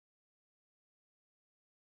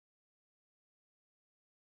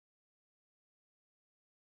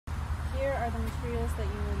are the materials that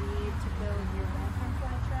you will need to build your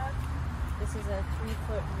lanternfly trap. This is a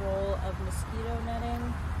 3-foot roll of mosquito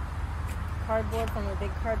netting, cardboard from a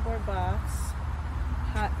big cardboard box,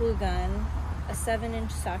 hot glue gun, a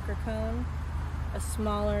 7-inch soccer cone, a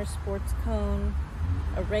smaller sports cone,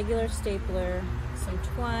 a regular stapler, some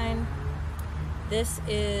twine. This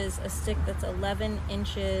is a stick that's 11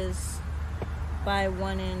 inches by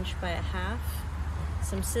 1 inch by a half,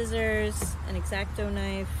 some scissors, an X-Acto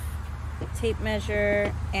knife, tape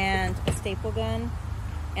measure, and a staple gun,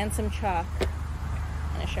 and some chalk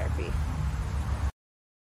and a Sharpie.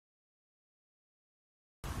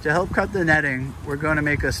 To help cut the netting, we're going to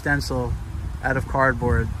make a stencil out of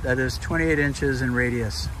cardboard that is 28 inches in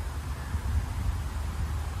radius.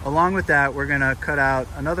 Along with that, we're going to cut out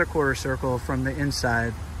another quarter circle from the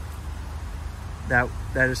inside that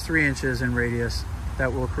is 3 inches in radius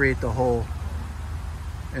that will create the hole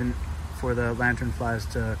for the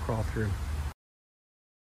lanternflies to crawl through.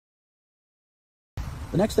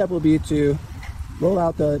 The next step will be to roll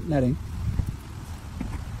out the netting.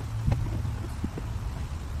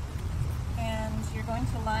 And you're going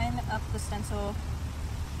to line up the stencil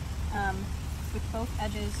with both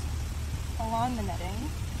edges along the netting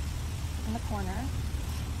in the corner,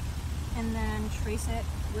 and then trace it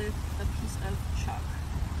with a piece of chalk.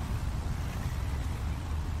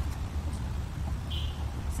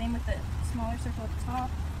 Same with the smaller circle at the top.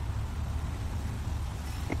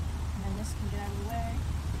 And then this can get out of the way.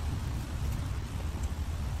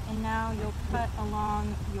 And now you'll cut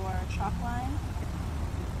along your chalk line.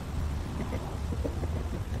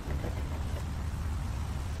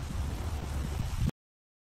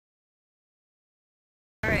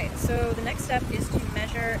 Alright, so the next step is to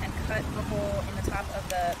measure and cut the hole in the top of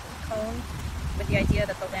the cone with the idea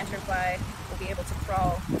that the lanternfly will be able to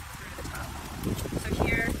crawl through the top. So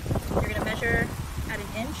here, you're going to measure at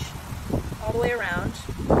 1 inch all the way around.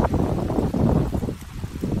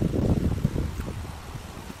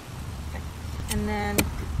 And then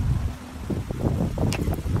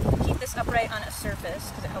keep this upright on a surface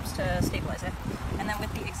because it helps to stabilize it. And then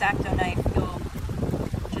with the X-Acto knife, you'll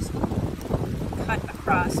just cut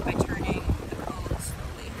across by turning the cone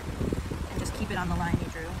slowly and just keep it on the line you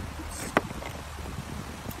drew.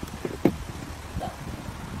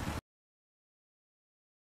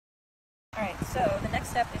 Alright, so the next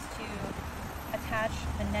step is to attach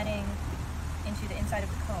the netting into the inside of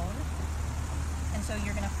the cone. And so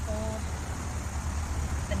you're going to fold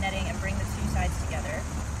the netting and bring the two sides together.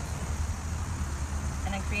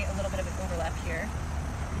 And then create a little bit of an overlap here.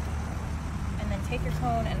 And then take your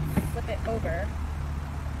cone and flip it over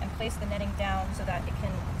and place the netting down so that it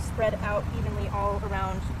can spread out evenly all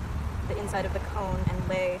around the inside of the cone and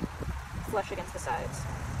lay flush against the sides.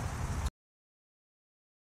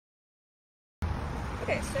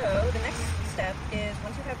 Okay, so the next step is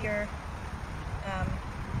once you have your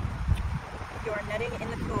netting in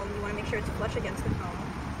the cone, you want to make sure it's flush against the cone.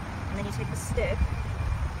 And then you take the stick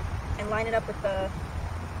and line it up with the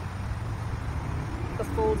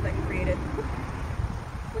folds that you created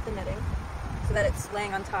with the netting so that it's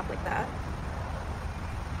laying on top like that.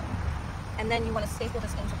 And then you want to staple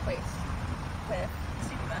this into place with the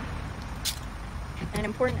staple gun. And an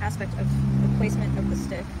important aspect of the placement of the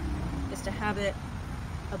stick is to have it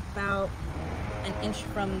about 1 inch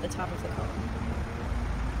from the top of the cone.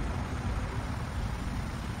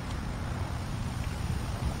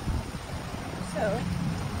 So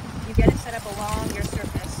you get it set up along your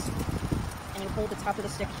surface and you hold the top of the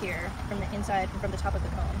stick here from the inside and from the top of the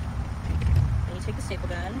cone. And you take the staple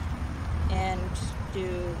gun and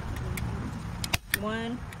do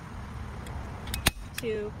 1,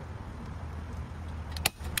 2,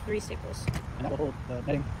 3 staples. And that will hold the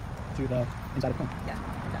netting to the inside of the cone. Yeah,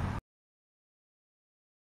 done.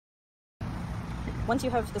 Once you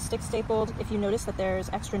have the stick stapled, if you notice that there's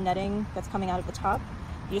extra netting that's coming out of the top,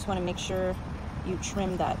 you just want to make sure you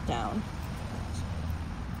trim that down.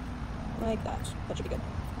 Like that. That should be good.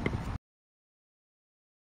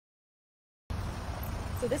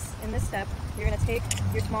 So in this step, you're going to take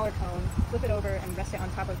your smaller cone, flip it over, and rest it on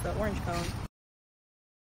top of the orange cone.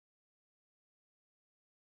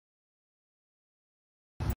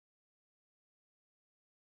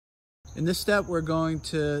 In this step, we're going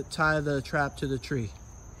to tie the trap to the tree.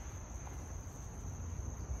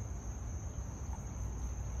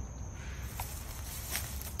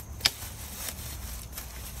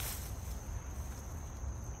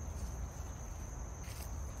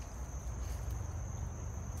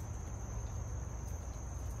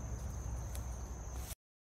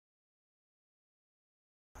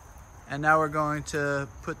 And now we're going to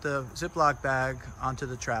put the Ziploc bag onto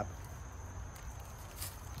the trap.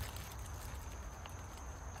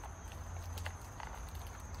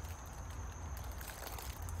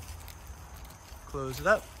 close it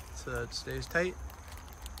up so that it stays tight.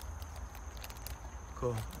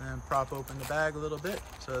 Cool. And then prop open the bag a little bit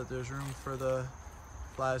so that there's room for the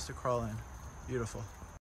flies to crawl in. Beautiful.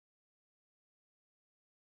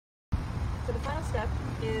 So the final step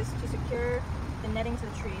is to secure the netting to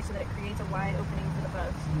the tree so that it creates a wide opening for the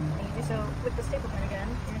bugs. And you do so with the staple gun again.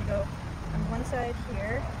 You're going to go on one side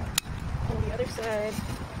here, and the other side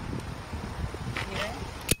here.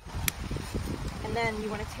 And then you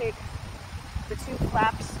want to take the two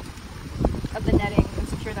flaps of the netting and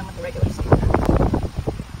secure them with the regular staple.